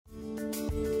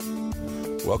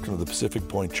Welcome to the Pacific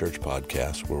Point Church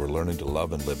podcast, where we're learning to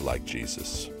love and live like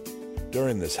Jesus.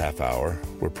 During this half hour,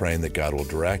 we're praying that God will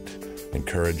direct,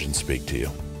 encourage, and speak to you.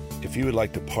 If you would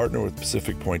like to partner with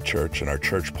Pacific Point Church and our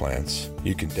church plants,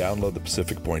 you can download the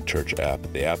Pacific Point Church app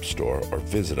at the App Store or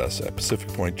visit us at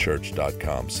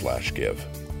pacificpointchurch.com/give.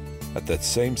 At that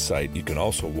same site, you can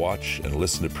also watch and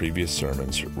listen to previous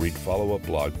sermons, read follow-up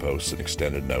blog posts and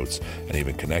extended notes, and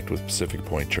even connect with Pacific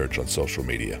Point Church on social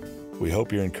media. We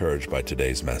hope you're encouraged by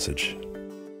today's message.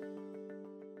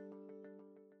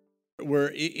 We're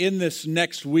in this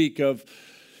next week of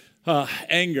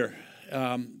anger.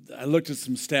 I looked at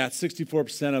some stats.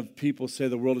 64% of people say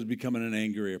the world is becoming an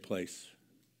angrier place.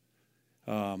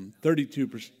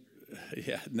 32%,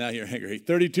 yeah, now you're angry.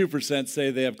 32% say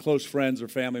they have close friends or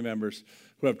family members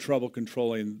who have trouble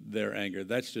controlling their anger.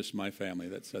 That's just my family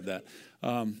that said that.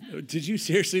 Did you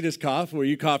seriously just cough? Were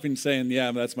you coughing saying,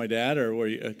 yeah, that's my dad, or were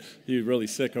you really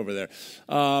sick over there?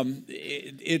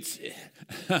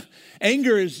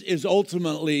 Anger is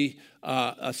ultimately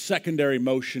a secondary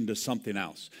motion to something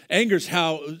else. Anger is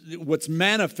what's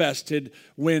manifested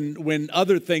when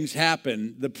other things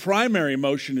happen. The primary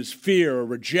emotion is fear or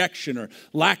rejection or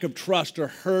lack of trust or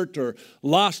hurt or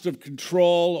loss of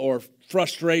control or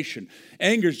frustration.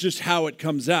 Anger is just how it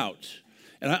comes out.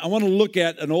 And I want to look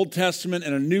at an Old Testament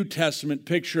and a New Testament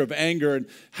picture of anger and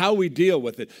how we deal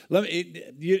with it.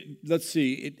 Let's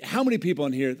see. How many people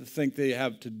in here think they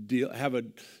have a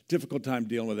difficult time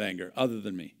dealing with anger, other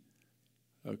than me?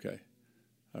 Okay.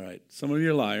 All right. Some of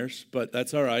you are liars, but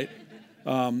that's all right.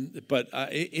 But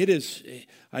it is,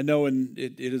 I know, and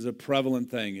it is a prevalent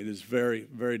thing. It is very,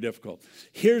 very difficult.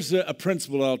 Here's a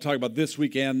principle that I'll talk about this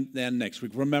week and next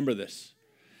week. Remember this.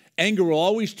 Anger will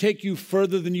always take you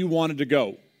further than you wanted to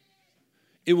go.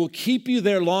 It will keep you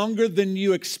there longer than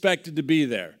you expected to be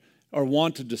there or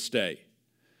wanted to stay.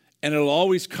 And it'll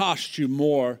always cost you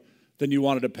more than you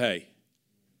wanted to pay.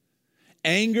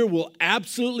 Anger will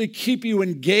absolutely keep you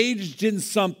engaged in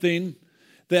something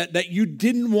that you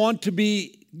didn't want to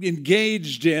be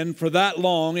engaged in for that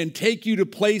long and take you to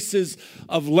places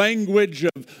of language,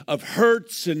 of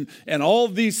hurts and all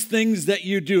these things that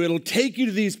you do. It'll take you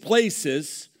to these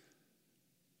places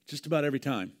just about every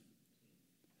time.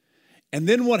 And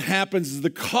then what happens is the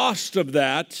cost of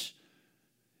that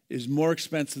is more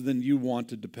expensive than you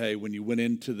wanted to pay when you went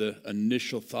into the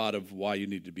initial thought of why you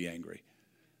need to be angry.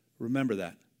 Remember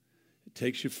that. It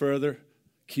takes you further,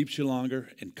 keeps you longer,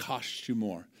 and costs you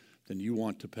more than you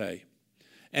want to pay.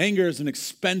 Anger is an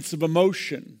expensive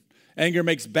emotion. Anger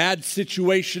makes bad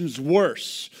situations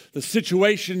worse. The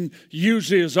situation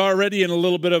usually is already in a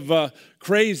little bit of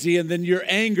crazy, and then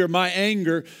my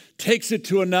anger, takes it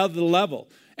to another level.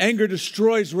 Anger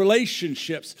destroys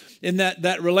relationships in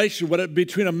that relation, whether it be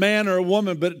between a man or a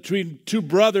woman, but between two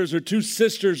brothers or two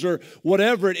sisters or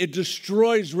whatever. It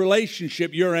destroys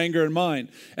relationship, your anger and mine.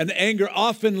 And anger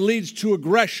often leads to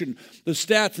aggression. The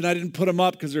stats, and I didn't put them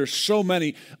up because there are so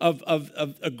many, of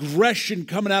aggression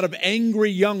coming out of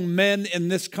angry young men in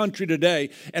this country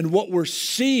today. And what we're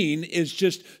seeing is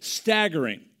just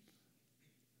staggering,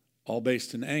 all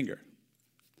based in anger.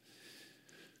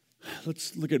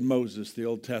 Let's look at Moses, the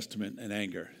Old Testament, and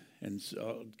anger, and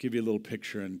I'll give you a little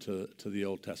picture into the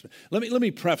Old Testament. Let me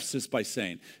preface this by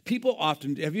saying, people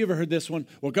often, have you ever heard this one?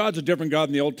 Well, God's a different God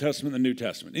in the Old Testament than the New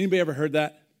Testament. Anybody ever heard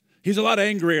that? He's a lot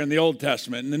angrier in the Old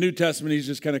Testament. In the New Testament, he's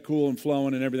just kind of cool and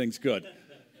flowing and everything's good.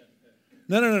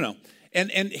 No.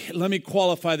 And let me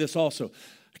qualify this also.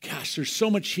 Gosh, there's so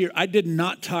much here. I did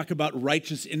not talk about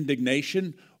righteous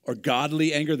indignation or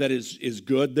godly anger that is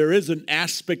good. There is an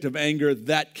aspect of anger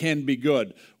that can be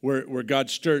good, where God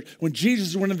stirred. When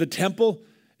Jesus went into the temple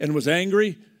and was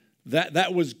angry,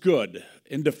 that was good.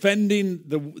 In defending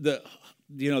the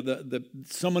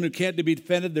someone who can't be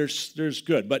defended, there's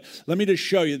good. But let me just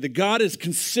show you that God is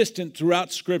consistent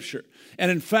throughout Scripture. And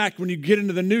in fact, when you get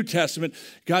into the New Testament,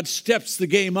 God steps the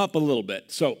game up a little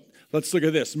bit. So let's look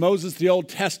at this. Moses, the Old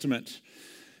Testament,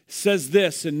 says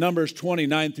this in Numbers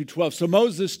 29 through 12. So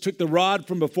Moses took the rod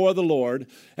from before the Lord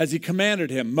as he commanded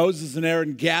him. Moses and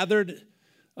Aaron gathered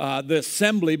the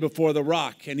assembly before the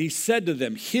rock, and he said to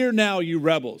them, "Hear now, you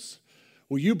rebels,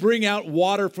 will you bring out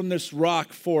water from this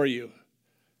rock for you?"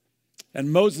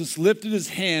 And Moses lifted his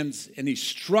hands, and he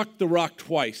struck the rock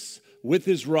twice with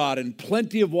his rod, and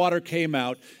plenty of water came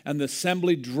out, and the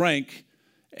assembly drank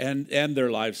and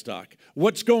their livestock.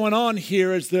 What's going on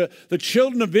here is the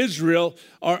children of Israel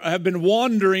have been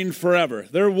wandering forever.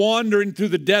 They're wandering through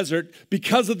the desert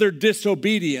because of their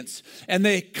disobedience. And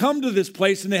they come to this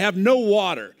place and they have no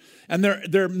water. And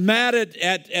they're mad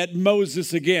at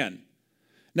Moses again.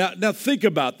 Now think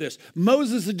about this.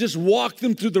 Moses had just walked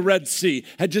them through the Red Sea,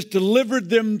 had just delivered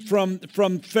them from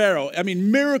Pharaoh. I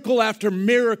mean, miracle after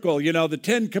miracle, the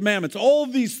 10 Commandments, all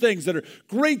of these things that are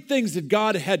great things that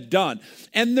God had done.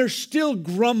 And they're still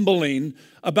grumbling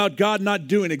about God not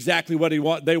doing exactly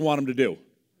what they want him to do.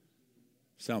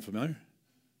 Sound familiar?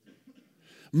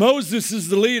 Moses is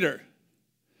the leader.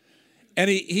 And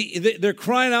they're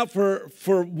crying out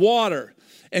for water.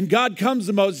 And God comes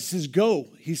to Moses and says, go.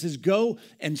 He says, go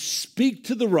and speak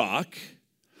to the rock.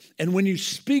 And when you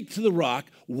speak to the rock,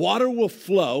 water will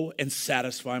flow and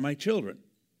satisfy my children.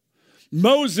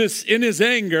 Moses, in his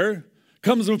anger,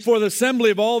 comes before the assembly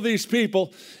of all these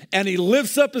people, and he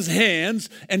lifts up his hands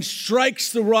and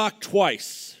strikes the rock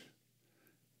twice.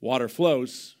 Water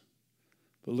flows.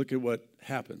 But look at what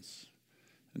happens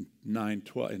in 9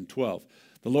 and 12.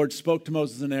 The Lord spoke to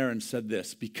Moses and Aaron and said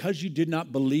this, because you did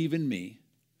not believe in me,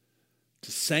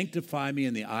 to sanctify me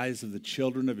in the eyes of the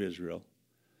children of Israel,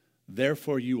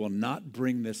 therefore you will not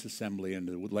bring this assembly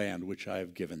into the land which I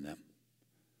have given them.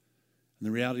 And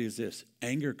the reality is this,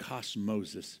 anger cost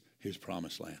Moses his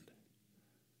promised land.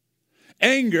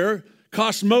 Anger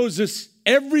cost Moses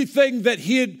everything that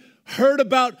he had heard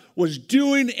about, was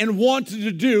doing and wanted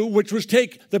to do, which was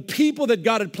take the people that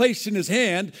God had placed in his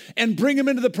hand and bring them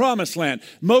into the promised land.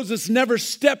 Moses never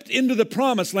stepped into the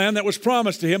promised land that was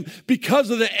promised to him because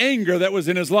of the anger that was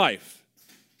in his life.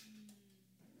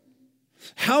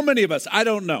 How many of us, I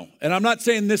don't know, and I'm not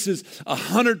saying this is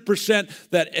 100%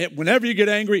 that whenever you get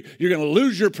angry, you're going to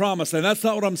lose your promise land. That's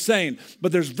not what I'm saying.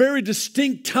 But there's very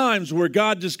distinct times where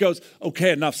God just goes,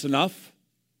 okay, enough's enough.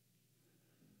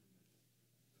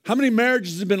 How many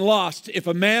marriages have been lost if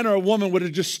a man or a woman would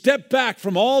have just stepped back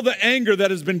from all the anger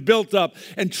that has been built up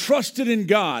and trusted in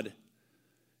God,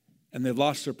 and they've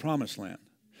lost their promised land?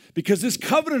 Because this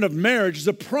covenant of marriage is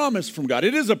a promise from God.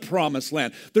 It is a promised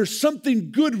land. There's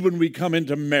something good when we come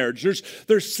into marriage.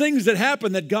 There's things that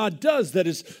happen that God does that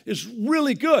is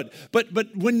really good. But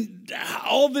when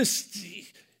all this,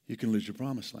 you can lose your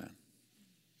promised land.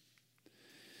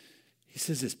 He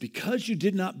says this, because you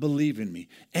did not believe in me.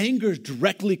 Anger is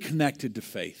directly connected to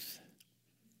faith.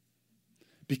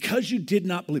 Because you did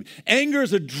not believe. Anger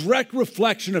is a direct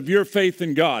reflection of your faith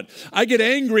in God. I get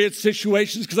angry at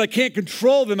situations because I can't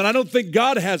control them, and I don't think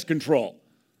God has control.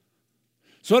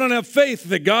 So I don't have faith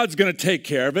that God's going to take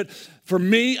care of it. For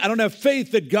me, I don't have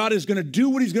faith that God is going to do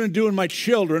what he's going to do in my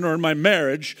children or in my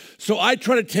marriage. So I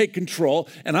try to take control,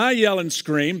 and I yell and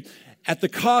scream at the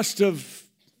cost of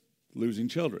losing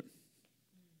children.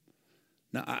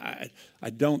 Now, I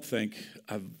don't think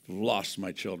I've lost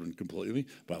my children completely,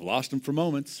 but I've lost them for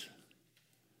moments.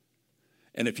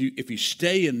 And if you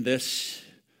stay in this,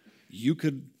 you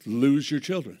could lose your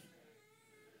children.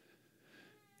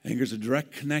 Anger is a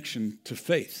direct connection to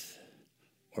faith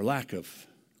or lack of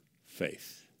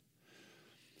faith.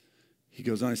 He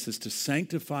goes on, he says, to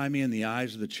sanctify me in the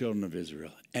eyes of the children of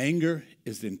Israel. Anger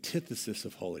is the antithesis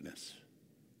of holiness.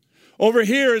 Over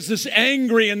here is this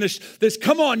angry and this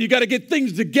come on, you got to get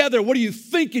things together. What are you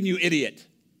thinking, you idiot?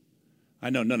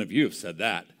 I know none of you have said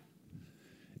that.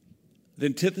 The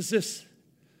antithesis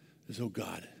is, oh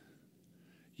God,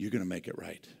 you're going to make it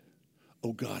right.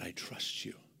 Oh God, I trust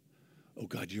you. Oh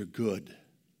God, you're good.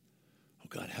 Oh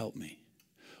God, help me.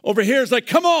 Over here is like,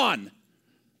 come on,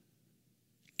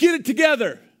 get it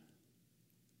together.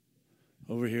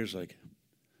 Over here is like,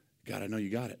 God, I know you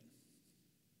got it.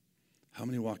 How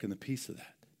many walk in the peace of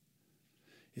that?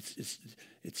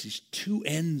 It's these two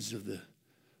ends of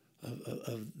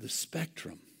the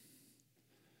spectrum.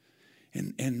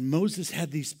 And Moses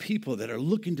had these people that are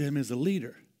looking to him as a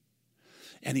leader.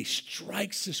 And he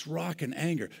strikes this rock in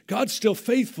anger. God's still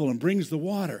faithful and brings the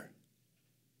water.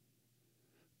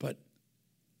 But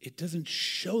it doesn't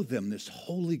show them this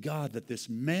holy God that this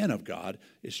man of God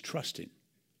is trusting.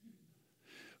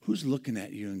 Who's looking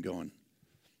at you and going,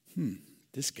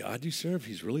 this God you serve,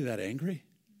 he's really that angry?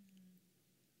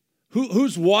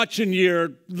 Who's watching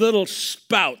your little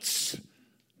spouts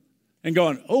and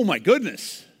going, oh my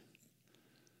goodness,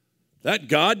 that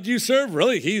God you serve,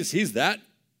 really, he's that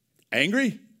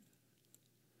angry?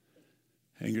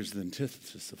 Anger is the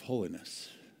antithesis of holiness.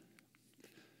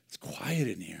 It's quiet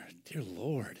in here. Dear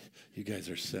Lord, you guys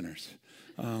are sinners.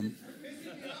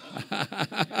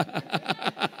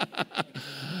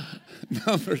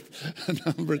 Number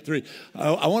three,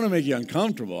 I want to make you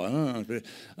uncomfortable. I don't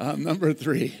know. Number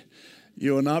three,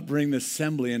 you will not bring the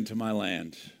assembly into my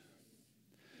land.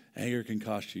 Anger can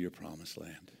cost you your promised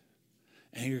land.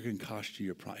 Anger can cost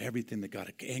you everything that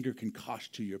God, anger can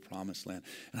cost you your promised land.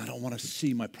 And I don't want to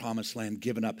see my promised land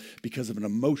given up because of an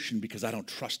emotion, because I don't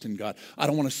trust in God. I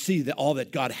don't want to see that all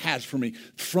that God has for me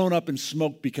thrown up in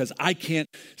smoke because I can't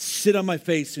sit on my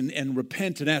face and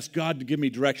repent and ask God to give me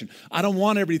direction. I don't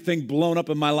want everything blown up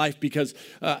in my life because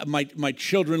my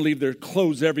children leave their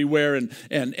clothes everywhere and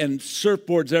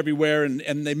surfboards everywhere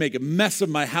and they make a mess of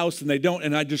my house and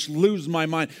I just lose my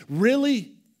mind.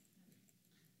 Really?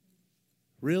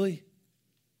 Really?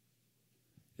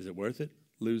 Is it worth it?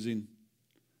 Losing?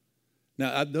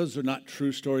 Now, those are not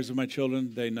true stories of my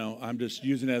children. They know. I'm just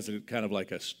using it as a kind of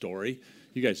like a story.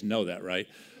 You guys know that, right?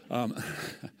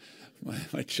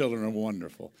 My children are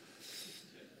wonderful.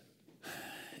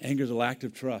 Anger is a lack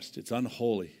of trust. It's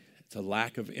unholy. It's a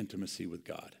lack of intimacy with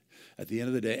God. At the end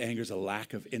of the day, anger is a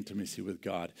lack of intimacy with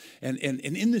God. And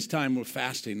in this time we're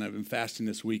fasting, I've been fasting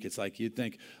this week, it's like you'd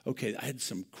think, okay, I had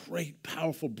some great,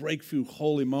 powerful breakthrough,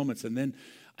 holy moments. And then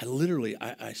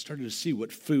I started to see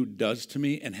what food does to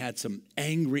me and had some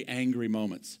angry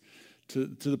moments. To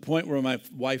the point where my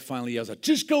wife finally yells out,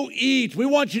 just go eat. We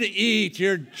want you to eat.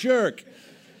 You're a jerk.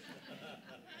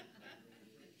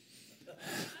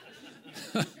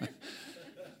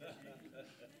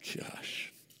 Gosh.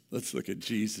 Let's look at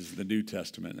Jesus in the New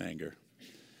Testament anger.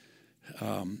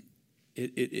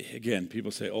 Again,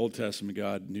 people say Old Testament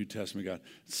God, New Testament God.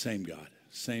 Same God,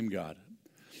 same God.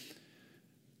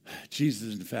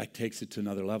 Jesus, in fact, takes it to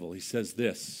another level. He says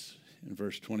this in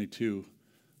verse 21,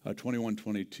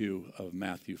 22 of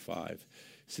Matthew 5.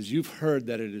 He says, you've heard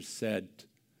that it is said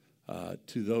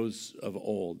to those of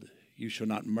old, you shall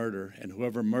not murder, and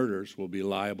whoever murders will be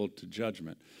liable to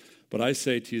judgment. But I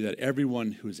say to you that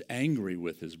everyone who is angry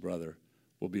with his brother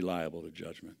will be liable to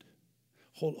judgment.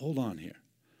 Hold on here.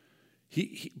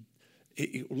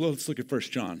 Let's look at 1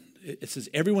 John. It says,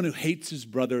 everyone who hates his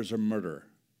brother is a murderer.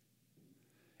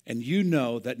 And you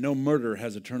know that no murderer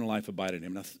has eternal life abiding in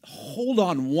him. Now, hold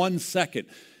on 1 second.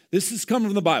 This is coming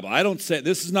from the Bible. I don't say,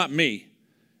 this is not me.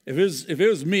 If it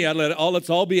was me, let's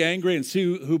all be angry and see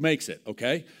who makes it,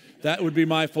 okay? That would be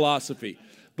my philosophy.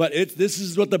 But this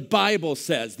is what the Bible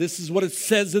says. This is what it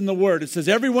says in the Word. It says,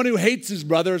 everyone who hates his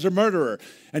brother is a murderer.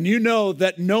 And you know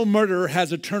that no murderer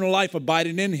has eternal life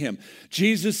abiding in him.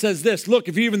 Jesus says this, look,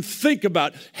 if you even think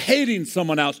about hating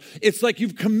someone else, it's like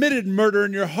you've committed murder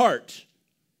in your heart.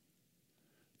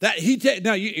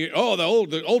 The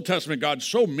Old Testament God's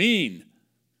so mean.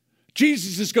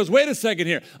 Jesus just goes, wait a second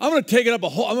here. I'm going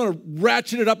to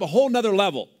ratchet it up a whole nother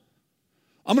level.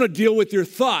 I'm going to deal with your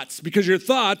thoughts because your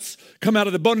thoughts come out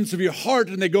of the abundance of your heart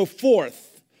and they go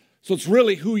forth. So it's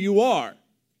really who you are.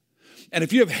 And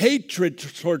if you have hatred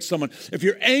towards someone, if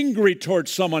you're angry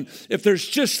towards someone, if there's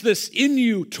just this in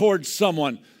you towards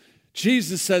someone,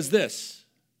 Jesus says this,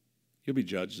 you'll be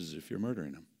judged as if you're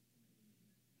murdering them.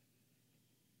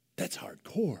 That's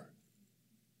hardcore.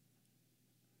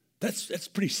 That's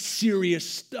pretty serious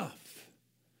stuff.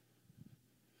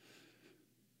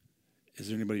 Is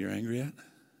there anybody you're angry at?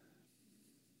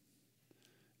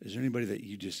 Is there anybody that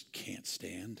you just can't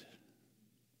stand?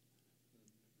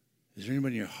 Is there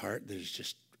anybody in your heart that is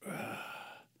just,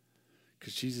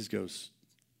 because Jesus goes,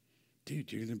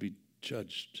 dude, you're going to be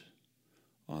judged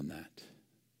on that.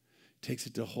 Takes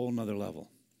it to a whole nother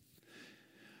level.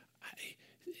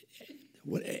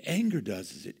 What anger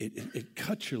does is it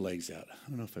cuts your legs out. I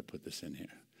don't know if I put this in here.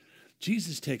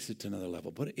 Jesus takes it to another level,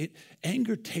 but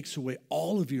anger takes away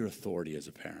all of your authority as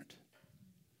a parent.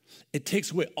 It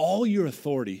takes away all your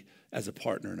authority as a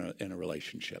partner in a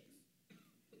relationship.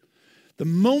 The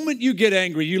moment you get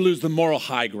angry, you lose the moral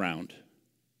high ground.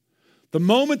 The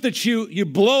moment that you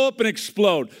blow up and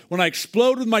explode, when I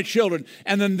explode with my children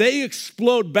and then they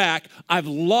explode back, I've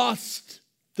lost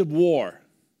the war.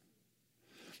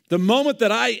 The moment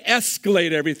that I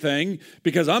escalate everything,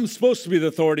 because I'm supposed to be the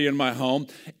authority in my home,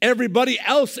 everybody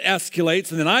else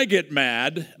escalates and then I get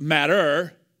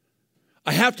madder.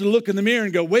 I have to look in the mirror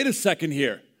and go, wait a second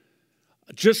here.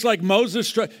 Just like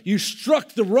Moses you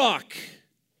struck the rock.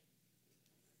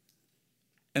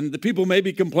 And the people may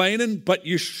be complaining, but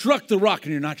you struck the rock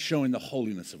and you're not showing the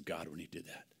holiness of God when you did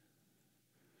that.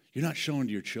 You're not showing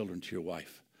to your children, to your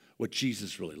wife, what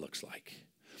Jesus really looks like.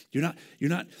 You're not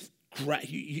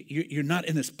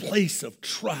in this place of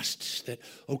trust that,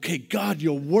 okay, God,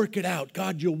 you'll work it out.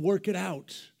 God, you'll work it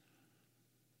out.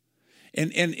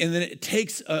 And then it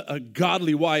takes a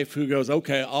godly wife who goes,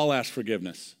 okay, I'll ask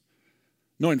forgiveness.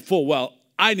 Knowing full well,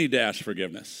 I need to ask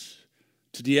forgiveness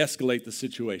to de-escalate the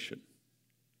situation.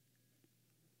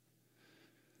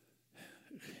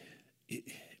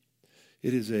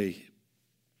 It's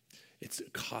a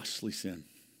costly sin.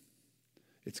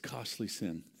 It's costly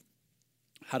sin.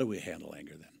 How do we handle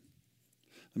anger then?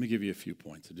 Let me give you a few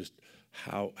points of just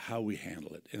how we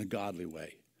handle it in a godly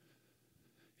way.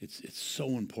 It's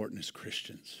so important as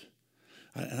Christians.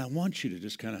 And I want you to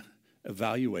just kind of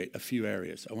evaluate a few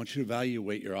areas. I want you to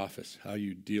evaluate your office, how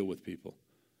you deal with people.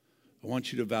 I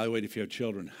want you to evaluate, if you have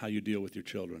children, how you deal with your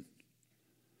children.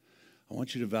 I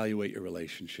want you to evaluate your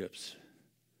relationships.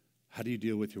 How do you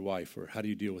deal with your wife, or how do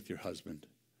you deal with your husband?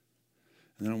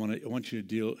 And then I want you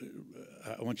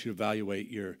to evaluate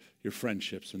your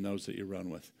friendships and those that you run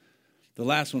with. The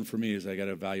last one for me is I got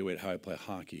to evaluate how I play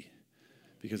hockey,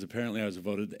 because apparently I was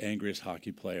voted the angriest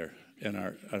hockey player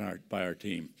by our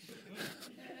team,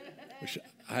 which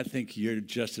I think you're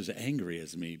just as angry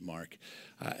as me, Mark.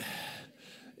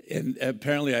 And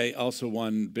apparently I also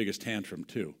won biggest tantrum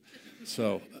too.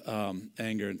 So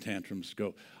anger and tantrums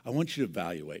go. I want you to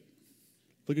evaluate.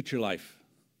 Look at your life.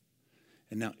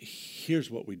 And now here's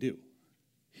what we do.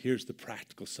 Here's the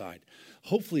practical side.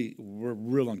 Hopefully we're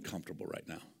real uncomfortable right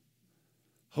now.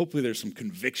 Hopefully there's some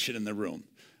conviction in the room.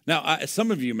 Now,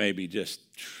 some of you may be just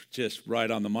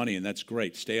right on the money, and that's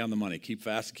great. Stay on the money. Keep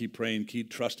fasting, keep praying, keep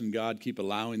trusting God, keep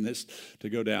allowing this to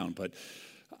go down. But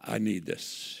I need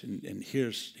this. And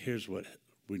here's what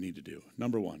we need to do.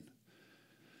 Number one,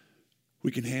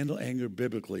 we can handle anger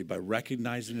biblically by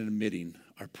recognizing and admitting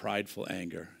our prideful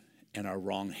anger and our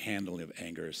wrong handling of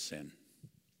anger as sin.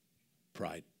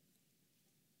 Pride.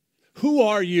 Who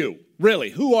are you,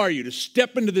 really? Who are you to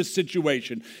step into this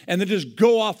situation and then just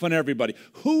go off on everybody?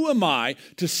 Who am I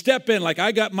to step in like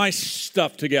I got my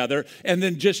stuff together and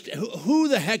then just, who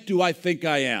the heck do I think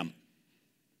I am?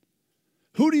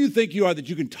 Who do you think you are that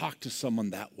you can talk to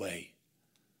someone that way?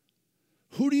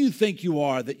 Who do you think you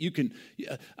are that you can,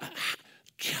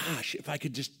 gosh, if I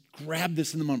could just grab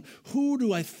this in the moment. Who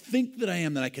do I think that I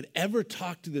am that I could ever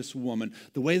talk to this woman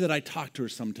the way that I talk to her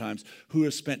sometimes, who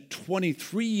has spent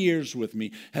 23 years with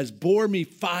me, has bore me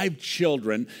 5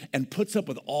 children, and puts up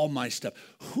with all my stuff?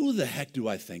 Who the heck do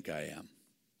I think I am?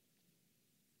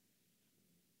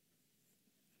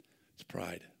 It's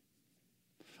pride.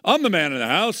 I'm the man in the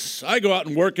house. I go out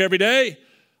and work every day.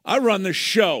 I run the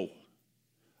show.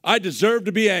 I deserve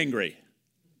to be angry.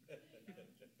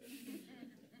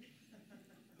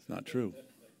 Not true.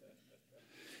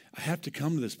 I have to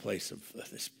come to this place of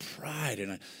this pride,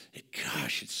 and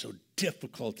gosh, it's so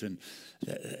difficult, and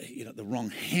the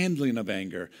wrong handling of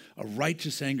anger. A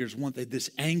righteous anger is one thing. This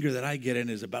anger that I get in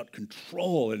is about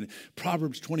control. And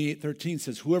Proverbs 28:13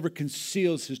 says, "Whoever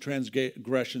conceals his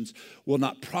transgressions will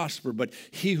not prosper, but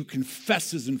he who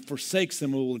confesses and forsakes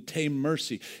them will obtain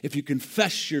mercy." If you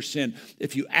confess your sin,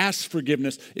 if you ask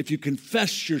forgiveness, if you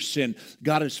confess your sin,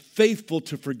 God is faithful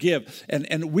to forgive.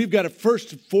 And we've got to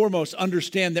first and foremost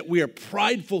understand that we are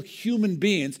prideful human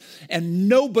beings, and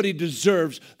nobody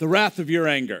deserves the wrath of your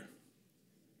anger,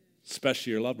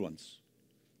 especially your loved ones.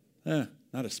 Not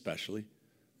especially.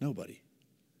 Nobody.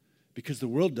 Because the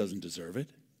world doesn't deserve it.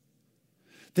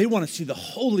 They want to see the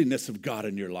holiness of God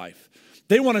in your life.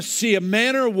 They want to see a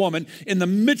man or a woman in the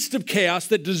midst of chaos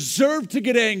that deserve to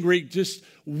get angry, just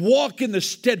walk in the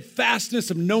steadfastness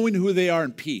of knowing who they are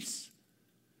in peace.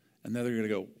 And then they're going to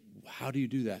go, how do you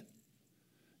do that?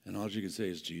 And all you can say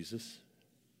is Jesus.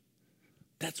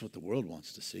 That's what the world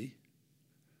wants to see.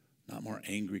 Not more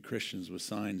angry Christians with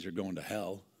signs you're going to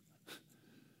hell.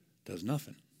 Does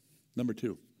nothing. Number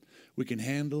 2, we can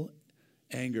handle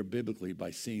anger biblically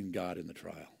by seeing God in the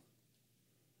trial.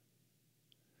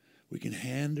 We can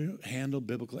handle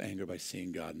biblical anger by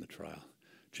seeing God in the trial.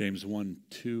 James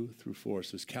 1:2-4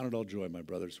 says, "Count it all joy, my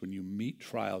brothers, when you meet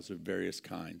trials of various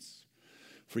kinds.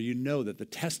 For you know that the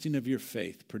testing of your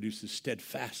faith produces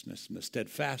steadfastness, and the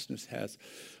steadfastness has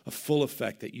a full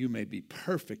effect, that you may be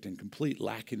perfect and complete,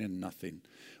 lacking in nothing."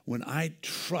 When I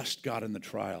trust God in the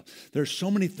trial, there's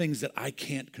so many things that I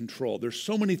can't control. There's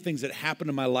so many things that happen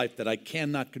in my life that I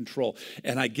cannot control,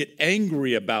 and I get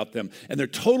angry about them, and they're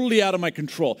totally out of my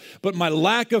control. But my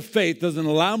lack of faith doesn't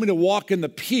allow me to walk in the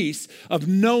peace of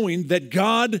knowing that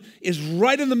God is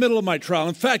right in the middle of my trial.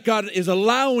 In fact, God is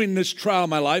allowing this trial in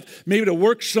my life, maybe to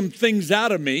work some things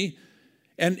out of me,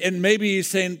 and maybe He's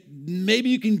saying,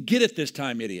 maybe you can get it this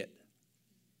time, idiot.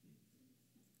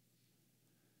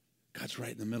 God's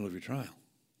right in the middle of your trial.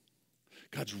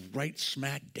 God's right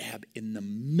smack dab in the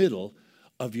middle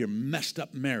of your messed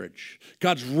up marriage.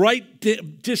 God's right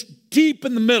just deep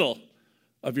in the middle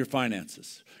of your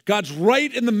finances. God's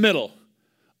right in the middle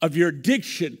of your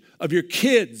addiction, of your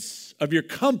kids, of your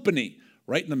company,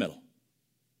 right in the middle.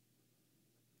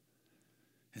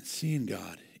 And seeing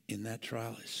God in that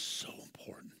trial is so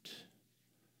important.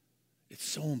 It's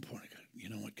so important. You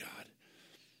know what, God?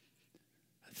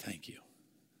 I thank you.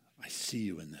 I see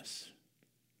you in this.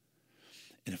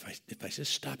 And if I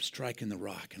just stop striking the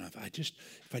rock, and if I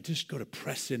just go to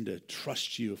press in to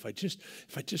trust you, if I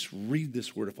just read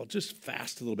this word, if I'll just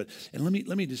fast a little bit, and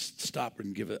let me just stop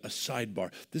and give a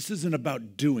sidebar. This isn't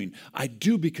about doing. I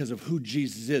do because of who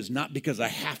Jesus is, not because I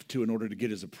have to in order to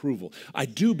get his approval. I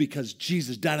do because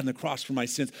Jesus died on the cross for my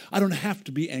sins. I don't have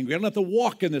to be angry. I don't have to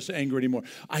walk in this anger anymore.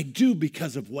 I do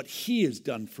because of what he has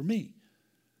done for me.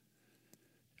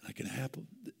 I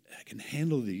can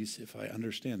handle these if I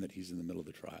understand that he's in the middle of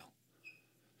the trial.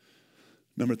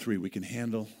 Number 3, we can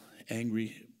handle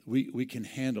we can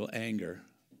handle anger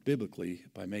biblically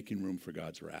by making room for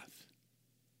God's wrath.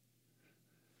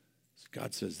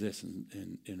 God says this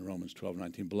in Romans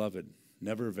 12:19, beloved,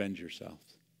 never avenge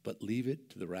yourselves, but leave it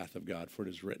to the wrath of God, for it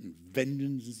is written,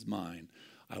 vengeance is mine,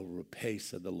 I will repay,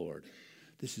 said the Lord.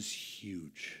 This is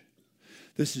huge.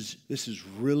 This is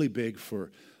really big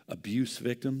for abuse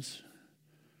victims,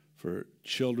 for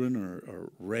children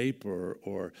or rape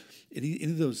or any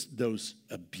of those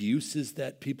abuses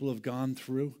that people have gone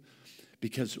through.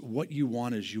 Because what you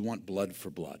want is you want blood for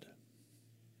blood.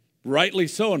 Rightly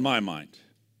so in my mind.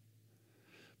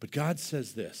 But God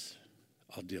says this,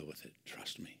 I'll deal with it,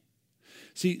 trust me.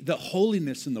 See, the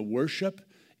holiness and the worship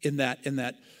in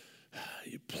that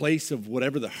place of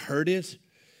whatever the hurt is,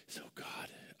 oh God,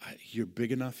 you're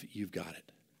big enough, you've got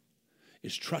it.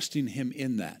 Is trusting him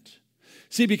in that.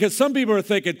 See, because some people are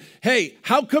thinking, hey,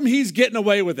 how come he's getting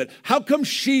away with it? How come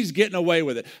she's getting away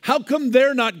with it? How come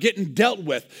they're not getting dealt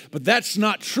with? But that's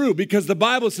not true, because the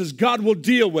Bible says God will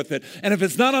deal with it. And if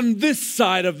it's not on this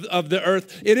side of the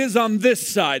earth, it is on this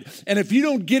side. And if you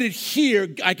don't get it here,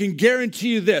 I can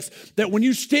guarantee you this, that when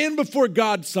you stand before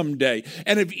God someday,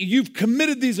 and if you've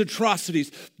committed these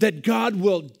atrocities, that God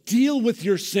will deal with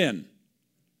your sin.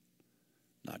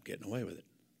 Not getting away with it.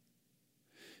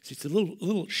 See, it's a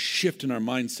little shift in our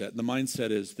mindset. And the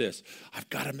mindset is this: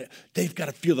 they've got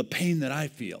to feel the pain that I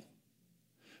feel.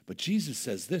 But Jesus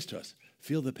says this to us: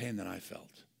 feel the pain that I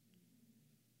felt.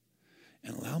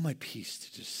 And allow my peace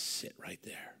to just sit right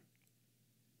there.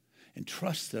 And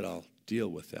trust that I'll deal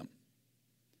with them.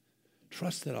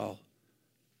 Trust that I'll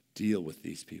deal with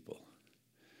these people.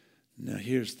 Now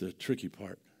here's the tricky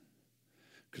part.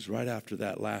 Because right after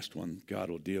that last one,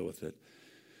 God will deal with it.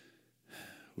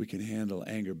 We can handle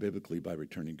anger biblically by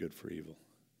returning good for evil.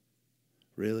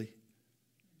 Really?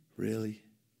 Really?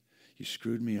 You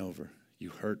screwed me over.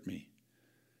 You hurt me.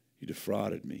 You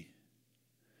defrauded me.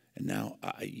 And now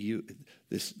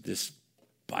this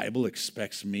Bible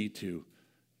expects me to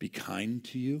be kind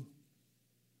to you?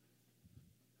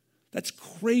 That's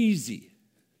crazy.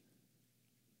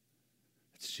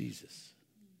 That's Jesus.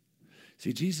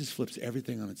 See, Jesus flips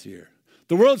everything on its ear.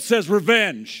 The world says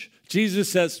revenge.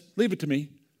 Jesus says, leave it to me.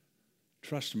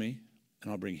 Trust me,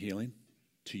 and I'll bring healing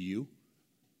to you.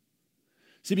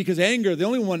 See, because anger, the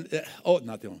only one,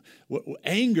 not the only one.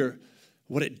 Anger,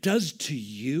 what it does to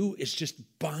you is just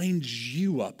binds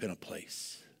you up in a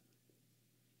place.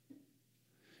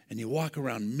 And you walk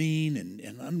around mean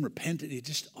and unrepentant,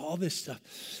 just all this stuff.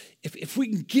 If we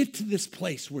can get to this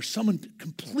place where someone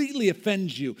completely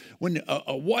offends you, when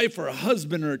a wife or a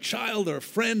husband or a child or a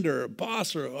friend or a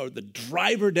boss or the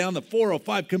driver down the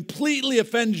 405 completely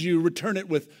offends you, return it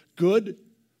with good,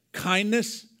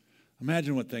 kindness,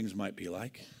 imagine what things might be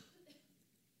like.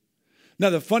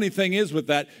 Now, the funny thing is with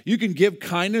that, you can give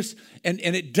kindness and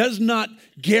it does not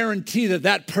guarantee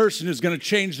that person is going to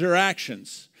change their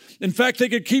actions. In fact, they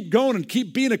could keep going and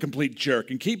keep being a complete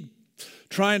jerk and keep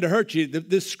trying to hurt you.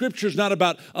 This scripture is not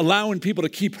about allowing people to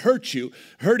keep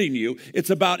hurting you. It's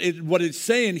about it. What it's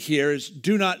saying here is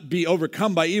do not be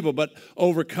overcome by evil, but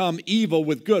overcome evil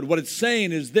with good. What it's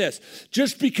saying is this: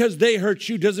 just because they hurt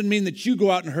you doesn't mean that you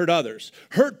go out and hurt others.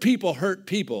 Hurt people hurt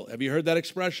people. Have you heard that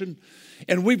expression?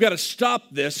 And we've got to stop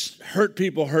this. Hurt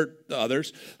people hurt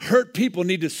others. Hurt people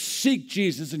need to seek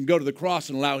Jesus and go to the cross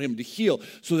and allow him to heal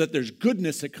so that there's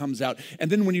goodness that comes out.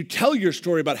 And then when you tell your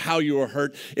story about how you were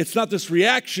hurt, it's not this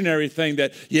reactionary thing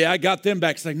that, yeah, I got them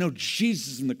back. It's like, no,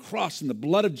 Jesus and the cross and the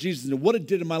blood of Jesus and what it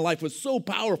did in my life was so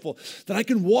powerful that I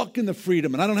can walk in the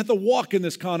freedom and I don't have to walk in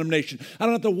this condemnation. I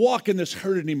don't have to walk in this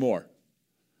hurt anymore.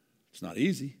 It's not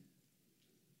easy,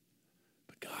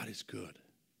 but God is good.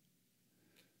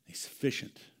 He's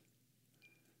sufficient.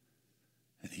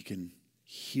 And he can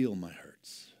heal my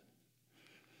hurts.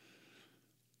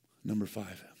 Number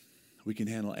 5, we can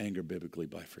handle anger biblically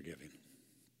by forgiving.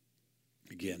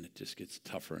 Again, it just gets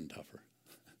tougher and tougher.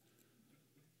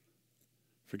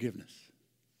 Forgiveness.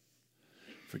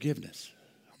 Forgiveness.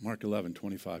 Mark 11,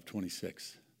 25,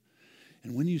 26.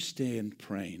 And when you stand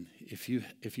praying, if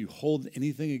you hold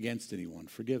anything against anyone,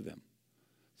 forgive them,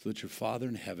 so that your Father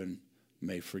in heaven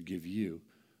may forgive you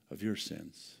of your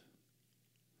sins.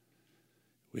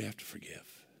 We have to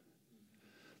forgive.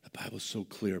 The Bible's so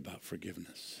clear about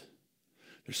forgiveness.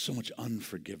 There's so much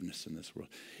unforgiveness in this world.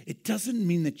 It doesn't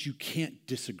mean that you can't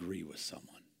disagree with someone.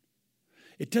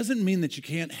 It doesn't mean that you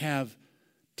can't have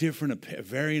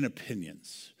varying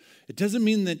opinions. It doesn't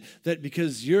mean that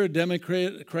because you're a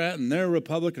Democrat and they're a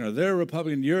Republican, or they're a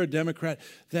Republican, you're a Democrat.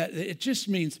 That it just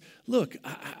means, look,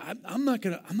 I'm not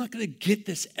gonna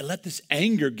let this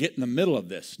anger get in the middle of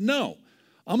this. No,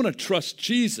 I'm gonna trust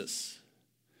Jesus.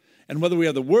 And whether we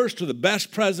have the worst or the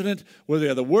best president, whether we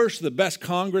have the worst or the best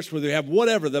Congress, whether we have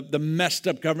whatever, the messed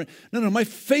up government. No, my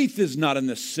faith is not in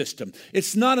this system.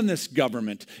 It's not in this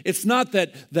government. It's not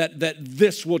that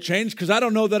this will change, because I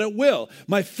don't know that it will.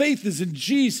 My faith is in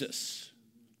Jesus,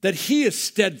 that he is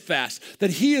steadfast,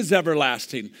 that he is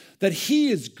everlasting, that he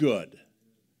is good.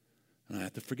 And I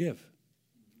have to forgive.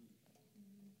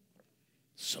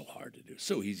 So hard to do.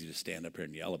 So easy to stand up here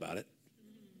and yell about it.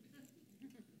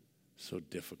 So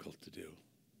difficult to do.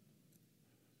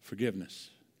 Forgiveness.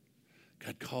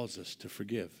 God calls us to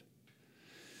forgive.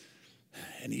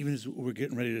 And even as we're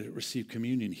getting ready to receive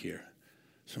communion here,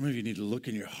 some of you need to look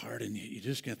in your heart and you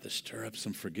just have to stir up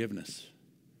some forgiveness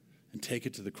and take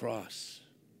it to the cross.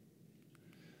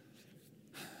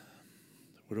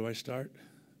 Where do I start?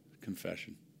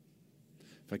 Confession.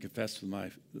 If I confess with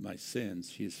my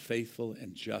sins, he is faithful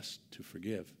and just to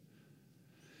forgive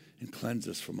and cleanse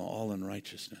us from all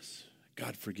unrighteousness.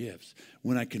 God forgives.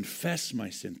 When I confess my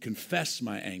sin, confess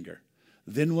my anger,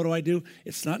 then what do?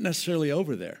 It's not necessarily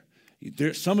over there.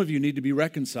 Some of you need to be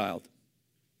reconciled.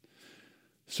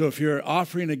 So if you're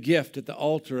offering a gift at the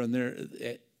altar and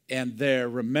there,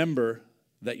 remember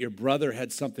that your brother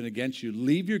had something against you,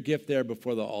 leave your gift there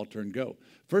before the altar and go.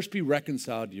 First be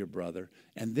reconciled to your brother,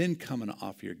 and then come and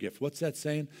offer your gift. What's that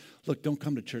saying? Look, don't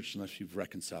come to church unless you've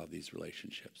reconciled these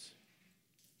relationships.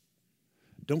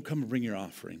 Don't come and bring your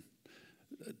offering.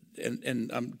 And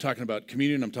I'm talking about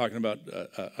communion. I'm talking about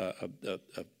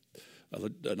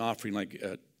an offering like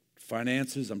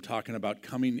finances. I'm talking about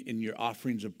coming in your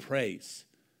offerings of praise.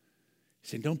 He's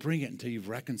saying, don't bring it until you've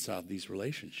reconciled these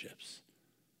relationships.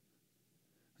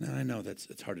 Now, I know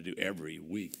it's hard to do every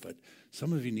week, but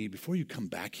some of you need, before you come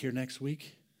back here next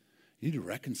week, you need to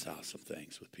reconcile some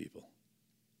things with people.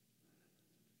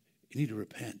 You need to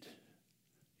repent.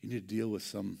 You need to deal with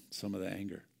some of the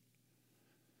anger.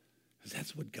 Because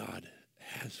that's what God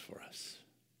has for us.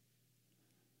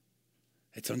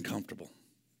 It's uncomfortable.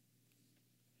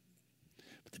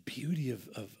 But the beauty of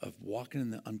walking in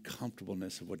the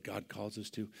uncomfortableness of what God calls us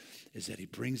to is that he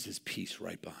brings his peace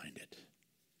right behind it.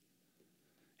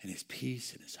 And his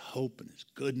peace and his hope and his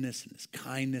goodness and his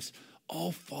kindness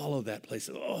all follow that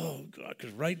place. Oh, God,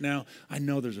 because right now I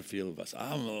know there's a few of us.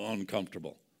 I'm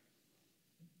uncomfortable.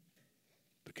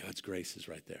 But God's grace is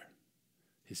right there.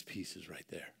 His peace is right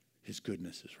there. His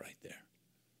goodness is right there.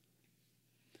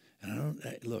 And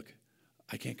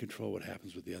I can't control what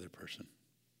happens with the other person.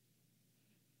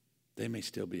 They may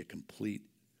still be a complete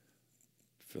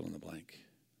fill in the blank.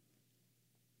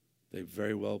 They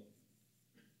very well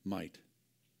might.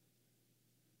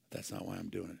 That's not why I'm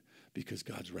doing it. Because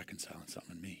God's reconciling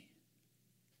something in me.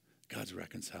 God's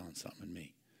reconciling something in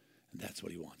me. And that's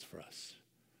what he wants for us.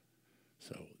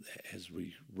 So as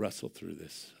we wrestle through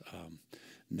this,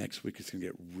 next week it's going to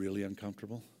get really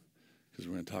uncomfortable because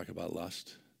we're going to talk about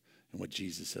lust and what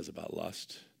Jesus says about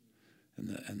lust and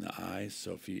the eyes.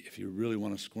 So if you really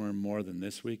want to squirm more than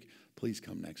this week, please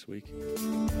come next week.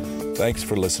 Thanks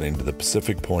for listening to the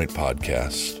Pacific Point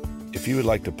Podcast. If you would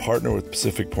like to partner with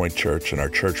Pacific Point Church and our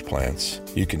church plants,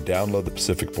 you can download the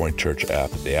Pacific Point Church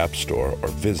app at the App Store or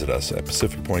visit us at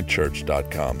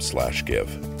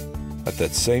pacificpointchurch.com/give. At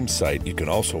that same site, you can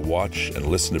also watch and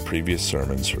listen to previous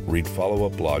sermons, read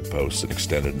follow-up blog posts and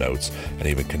extended notes, and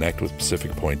even connect with Pacific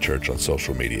Point Church on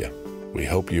social media. We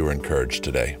hope you are encouraged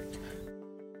today.